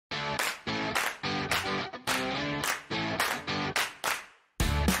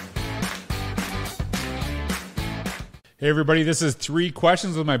Hey everybody, this is 3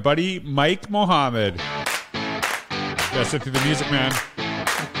 Questions with my buddy Mike Mohammad. Gotta sit through the music, man.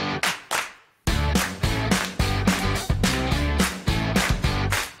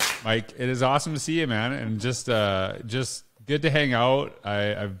 Mike, it is awesome to see you, man, and just good to hang out.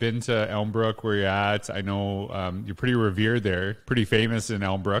 I've been to Elmbrook, where you're at. I know you're pretty revered there, pretty famous in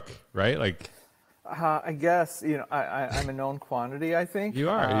Elmbrook, right? Like, I guess, I'm a known quantity, I think. You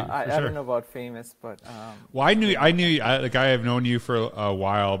are, I don't know about famous, but... well, I have known you for a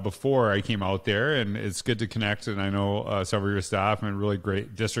while before I came out there, and it's good to connect, and I know some of your staff, and a really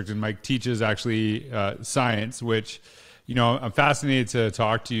great district, and Mike teaches actually science, which, I'm fascinated to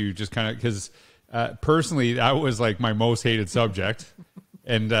talk to you just kind of, because personally, that was like my most hated subject.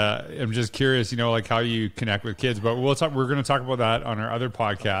 And I'm just curious, like how you connect with kids. But we're going to talk about that on our other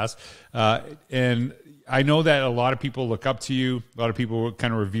podcast. And I know that a lot of people look up to you. A lot of people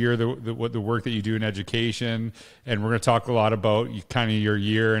kind of revere the work that you do in education. And we're going to talk a lot about kind of your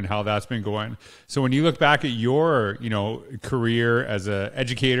year and how that's been going. So when you look back at your, career as an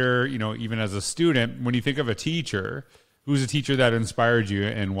educator, even as a student, when you think of a teacher, who's a teacher that inspired you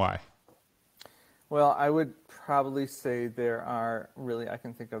and why? Well, I would probably say I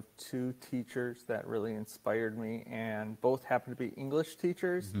can think of 2 teachers that really inspired me, and both happen to be English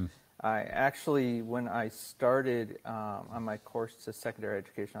teachers. Mm-hmm. I actually, when I started on my course to secondary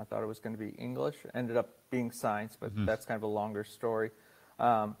education, I thought it was going to be English. It ended up being science, but that's kind of a longer story.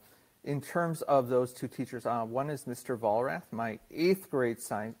 In terms of those 2 teachers, one is Mr. Vollrath, my 8th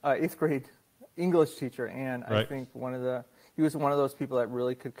grade English teacher, and right. I think he was one of those people that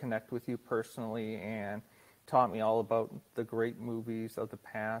really could connect with you personally and taught me all about the great movies of the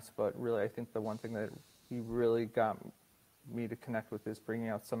past. But really, I think the one thing that he really got me to connect with is bringing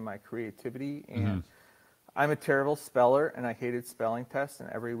out some of my creativity. And I'm a terrible speller, and I hated spelling tests, and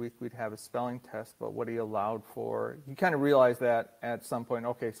every week we'd have a spelling test. But what he allowed for, you kind of realize that at some point,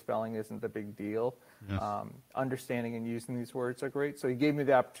 okay, spelling isn't the big deal. Yes. Understanding and using these words are great. So he gave me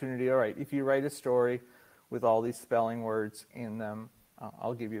the opportunity, all right, if you write a story with all these spelling words in them,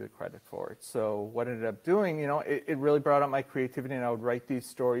 I'll give you the credit for it. So what I ended up doing, it really brought out my creativity, and I would write these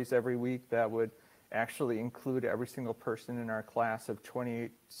stories every week that would actually include every single person in our class of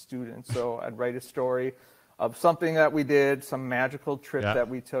 28 students. So I'd write a story of something that we did, some magical trip that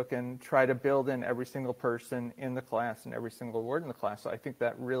we took, and try to build in every single person in the class and every single word in the class. So I think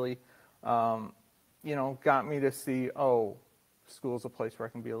that really, got me to see, school's a place where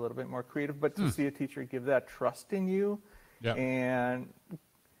I can be a little bit more creative, but to see a teacher give that trust in you. Yeah. And,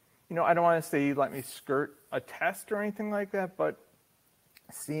 I don't want to say let me skirt a test or anything like that, but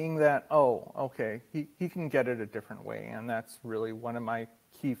seeing that, he can get it a different way. And that's really one of my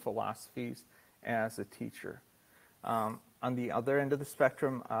key philosophies as a teacher. On the other end of the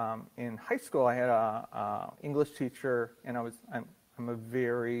spectrum, in high school, I had a English teacher, and I'm a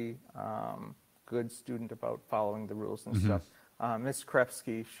very good student about following the rules and stuff. Miss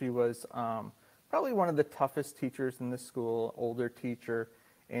Krepsky, she was probably one of the toughest teachers in the school, older teacher,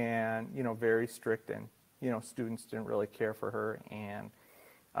 and, very strict, and, students didn't really care for her. And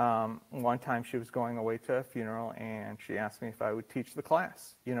one time she was going away to a funeral, and she asked me if I would teach the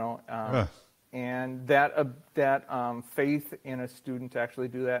class, and that faith in a student to actually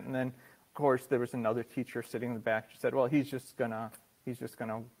do that. And then, of course, there was another teacher sitting in the back. She said, well, he's just gonna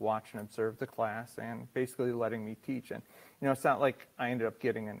watch and observe the class, and basically letting me teach. And it's not like I ended up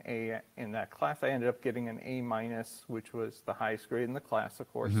getting an A in that class. I ended up getting an A-, which was the highest grade in the class, of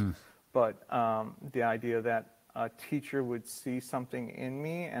course. But the idea that a teacher would see something in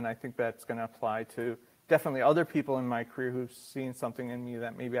me, and I think that's going to apply to definitely other people in my career who've seen something in me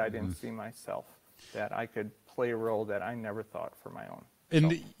that maybe I didn't see myself, that I could play a role that I never thought for my own.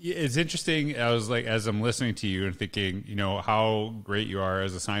 And it's interesting, I was like, as I'm listening to you and thinking, how great you are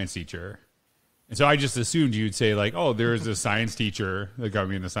as a science teacher. And so I just assumed you'd say like, oh, there's a science teacher that got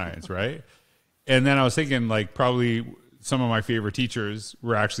me into science, right? And then I was thinking like probably some of my favorite teachers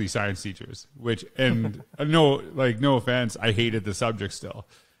were actually science teachers, and no offense, I hated the subject still,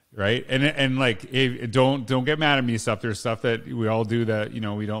 right? And like, don't get mad at me stuff. There's stuff that we all do that,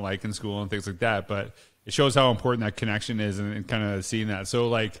 we don't like in school and things like that, but it shows how important that connection is, and kind of seeing that. So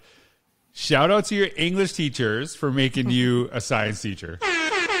like, shout out to your English teachers for making you a science teacher. There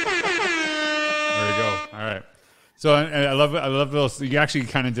we go. All right. So and I love those. You actually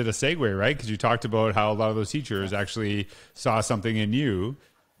kind of did a segue, right? Because you talked about how a lot of those teachers actually saw something in you,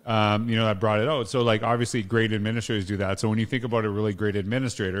 that brought it out. So like, obviously great administrators do that. So when you think about a really great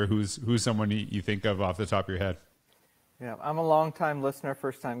administrator, who's someone you think of off the top of your head? Yeah, I'm a long-time listener,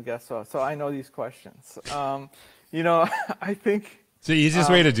 first-time guest, so I know these questions. I think It's the easiest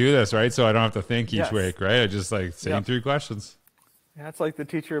way to do this, right? So I don't have to think each Yes. week, right? I just like saying 3 questions. Yeah, it's like the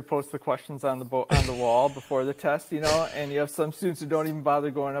teacher who posts the questions on the wall before the test, and you have some students who don't even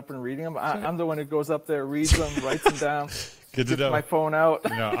bother going up and reading them. I'm the one who goes up there, reads them, writes them down, Good to gets know. my phone out.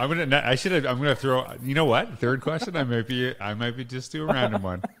 I'm gonna throw. You know what? Third question. I might be just do a random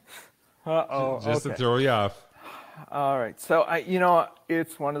one. Just to throw you off. All right. So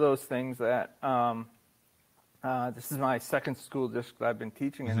it's one of those things that this is my second school district I've been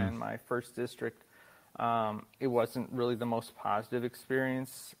teaching in, and my first district. It wasn't really the most positive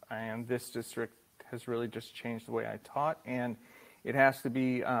experience, and this district has really just changed the way I taught. And it has to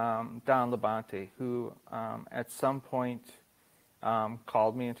be Don Labonte, who at some point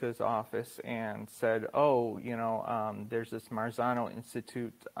called me into his office and said, there's this Marzano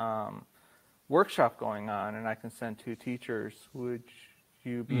Institute workshop going on, and I can send 2 teachers. Would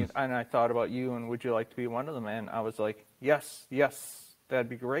you be? And I thought about you, and would you like to be one of them? And I was like, yes, that'd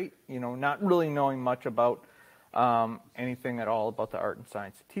be great. Not really knowing much about anything at all about the art and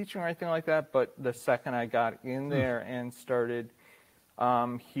science of teaching or anything like that. But the second I got in there and started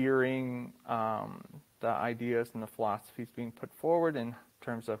hearing the ideas and the philosophies being put forward in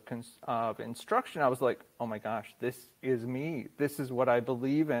terms of instruction, I was like, oh my gosh, this is me. This is what I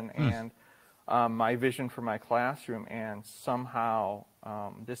believe in, and my vision for my classroom. And somehow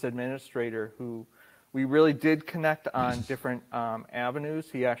this administrator, who we really did connect on different avenues.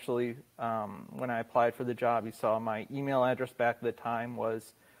 He actually, when I applied for the job, he saw my email address back at the time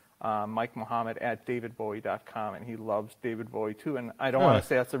was Mike Mohammad at davidbowie.com, and he loves David Bowie too. And I don't want to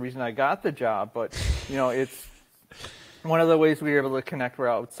say that's the reason I got the job, but it's one of the ways we were able to connect. We're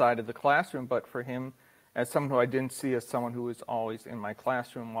outside of the classroom, but for him, as someone who I didn't see as someone who was always in my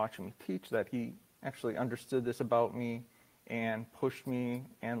classroom watching me teach, that he actually understood this about me and pushed me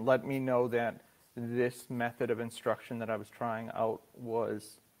and let me know that this method of instruction that I was trying out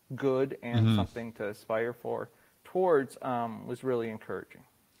was good and something to aspire towards was really encouraging.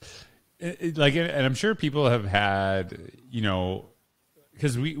 And I'm sure people have had,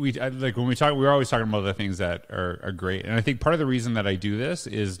 because we when we talk, we're always talking about the things that are great. And I think part of the reason that I do this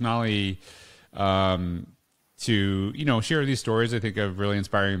is not only to, share these stories, I think, of really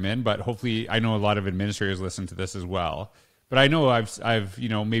inspiring men, but hopefully I know a lot of administrators listen to this as well. But I know I've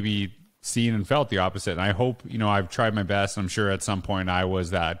maybe seen and felt the opposite. And I hope, I've tried my best. I'm sure at some point I was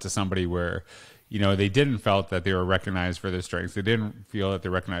that to somebody where, they didn't felt that they were recognized for their strengths. They didn't feel that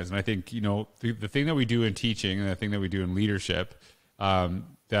they're recognized. And I think, the thing that we do in teaching and the thing that we do in leadership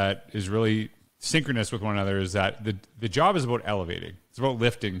that is really synchronous with one another is that the job is about elevating. It's about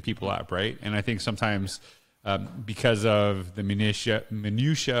lifting people up, right? And I think sometimes because of the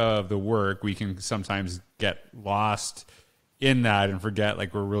minutia of the work, we can sometimes get lost in that and forget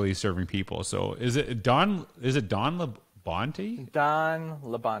we're really serving people. So is it Don Labonte? Don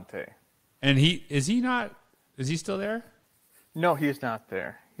Labonte. And is he still there? No, he's not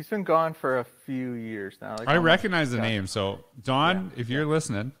there. He's been gone for a few years now. I recognize the name. So Don, if you're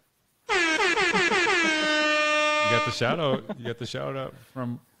listening, you got the shout out. You got the shout out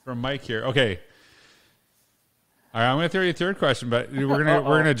from Mike here. Okay. All right, I'm going to throw you a third question, but we're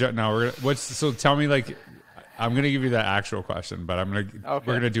gonna so tell me I'm going to give you that actual question, but we're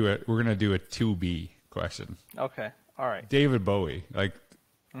going to do it. We're going to do a 2B question. Okay. All right. David Bowie.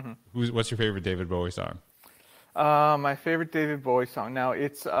 What's your favorite David Bowie song? My favorite David Bowie song. Now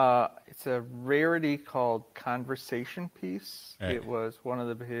it's a rarity called "Conversation Piece." Right. It was one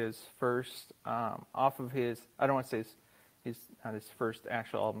of his first off of his. I don't want to say his not his first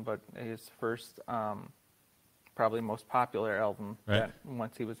actual album, but his first probably most popular album. Right. That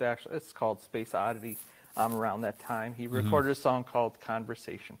once he was it's called Space Oddity. Around that time, he recorded a song called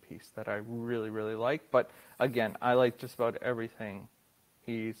 "Conversation Piece" that I really, really like. But again, I like just about everything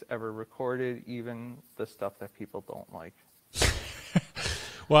he's ever recorded, even the stuff that people don't like.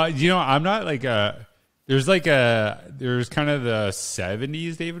 Well, I'm not there's kind of the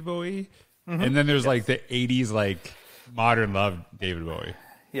 70s David Bowie, and then there's the 80s modern love David Bowie.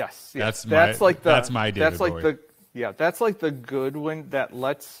 Yes. That's my David Bowie. That's the good one. That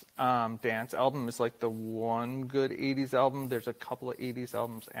Let's Dance album is the one good 80s album. There's a couple of 80s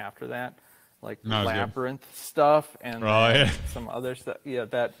albums after that, Labyrinth stuff and some other stuff. Yeah,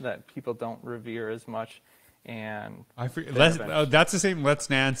 that people don't revere as much. And I forget. That's the same. Let's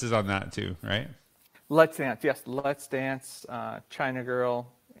Dance is on that too, right? Let's Dance, yes. Let's Dance, China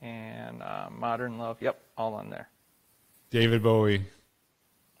Girl, and Modern Love. Yep, all on there. David Bowie.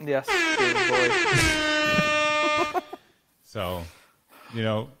 Yes, David Bowie. So,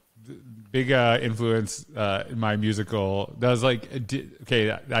 big influence in my musical. That was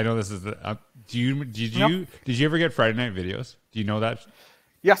okay, I know this is do Did you ever get Friday night videos? Do you know that?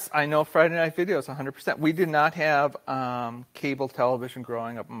 Yes, I know Friday night videos 100%. We did not have cable television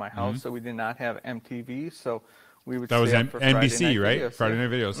growing up in my house, so we did not have MTV. So we would. That was NBC, right? Videos, Friday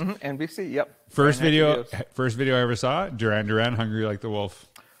night videos. NBC, yep. First video I ever saw. Duran Duran, Hungry Like the Wolf.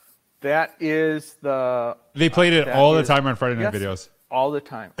 That is the. They played it all the time on Friday night videos. All the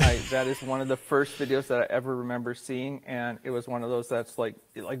time. That is one of the first videos that I ever remember seeing, and it was one of those that's like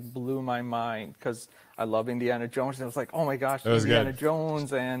it blew my mind because I love Indiana Jones, and it was like, oh my gosh, Indiana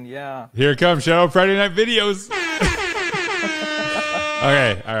Jones, and yeah. Here it comes, show Friday night videos.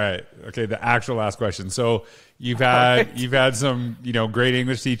 Okay, all right, okay. The actual last question. So you've had some great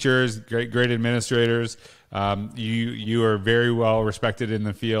English teachers, great administrators. You are very well respected in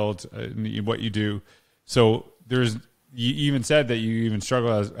the field, in what you do. So you even said that you even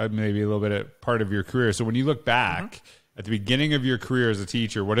struggle as maybe a little bit at part of your career. So when you look back at the beginning of your career as a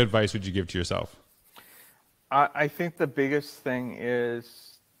teacher, what advice would you give to yourself? I think the biggest thing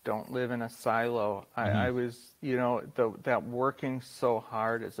is don't live in a silo. I was, that working so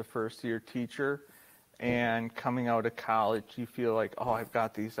hard as a first-year teacher and coming out of college, you feel like, oh, I've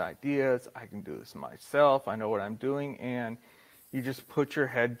got these ideas. I can do this myself. I know what I'm doing. And you just put your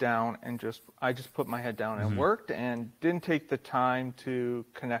head down and I just put my head down and worked and didn't take the time to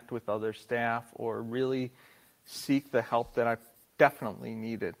connect with other staff or really seek the help that I definitely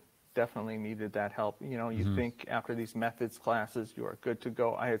needed. Definitely needed that help. You think after these methods classes, you are good to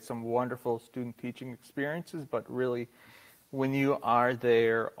go. I had some wonderful student teaching experiences, but really when you are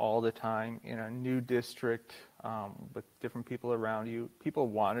there all the time in a new district with different people around you, people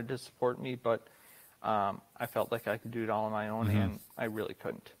wanted to support me, but I felt like I could do it all on my own, and I really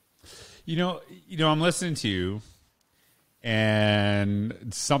couldn't. I'm listening to you, and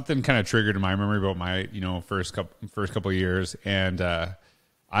something kind of triggered in my memory about my, first couple of years, and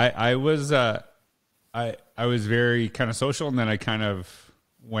I was very kind of social, and then I kind of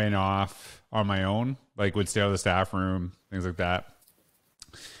went off on my own, like would stay out of the staff room, things like that.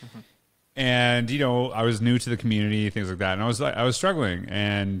 And I was new to the community, things like that, and I was struggling,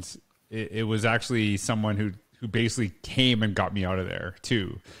 and it was actually someone who basically came and got me out of there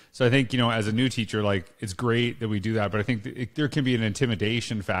too. So I think, as a new teacher, it's great that we do that, but I think there can be an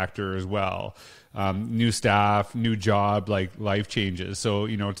intimidation factor as well. New staff, new job, life changes. So,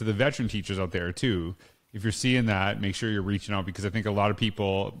 to the veteran teachers out there too, if you're seeing that, make sure you're reaching out, because I think a lot of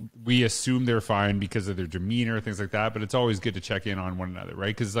people, we assume they're fine because of their demeanor, things like that, but it's always good to check in on one another,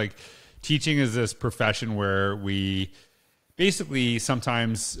 right? Because teaching is this profession where we basically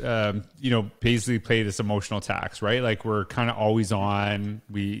sometimes, basically play this emotional tax, right? We're kind of always on.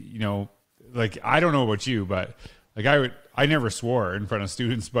 We, I don't know about you, but I never swore in front of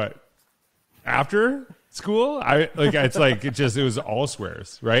students, but after school, it was all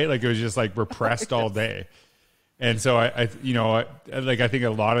swears, right? It was just repressed all day. And so I think a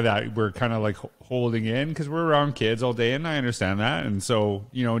lot of that we're kind of holding in because we're around kids all day, and I understand that. And so,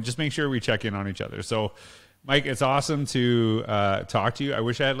 just make sure we check in on each other. So, Mike, it's awesome to talk to you. I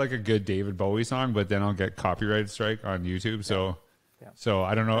wish I had a good David Bowie song, but then I'll get copyright strike on YouTube. So, so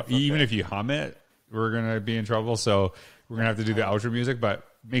I don't know. Even if you hum it, we're gonna be in trouble. So we're gonna have to do the outro music. But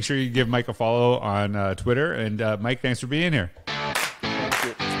make sure you give Mike a follow on Twitter. And Mike, thanks for being here. Thank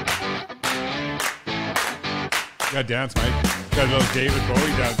you. Got dance, Mike. Got a little David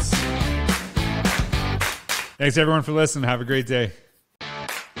Bowie dance. Thanks everyone for listening. Have a great day.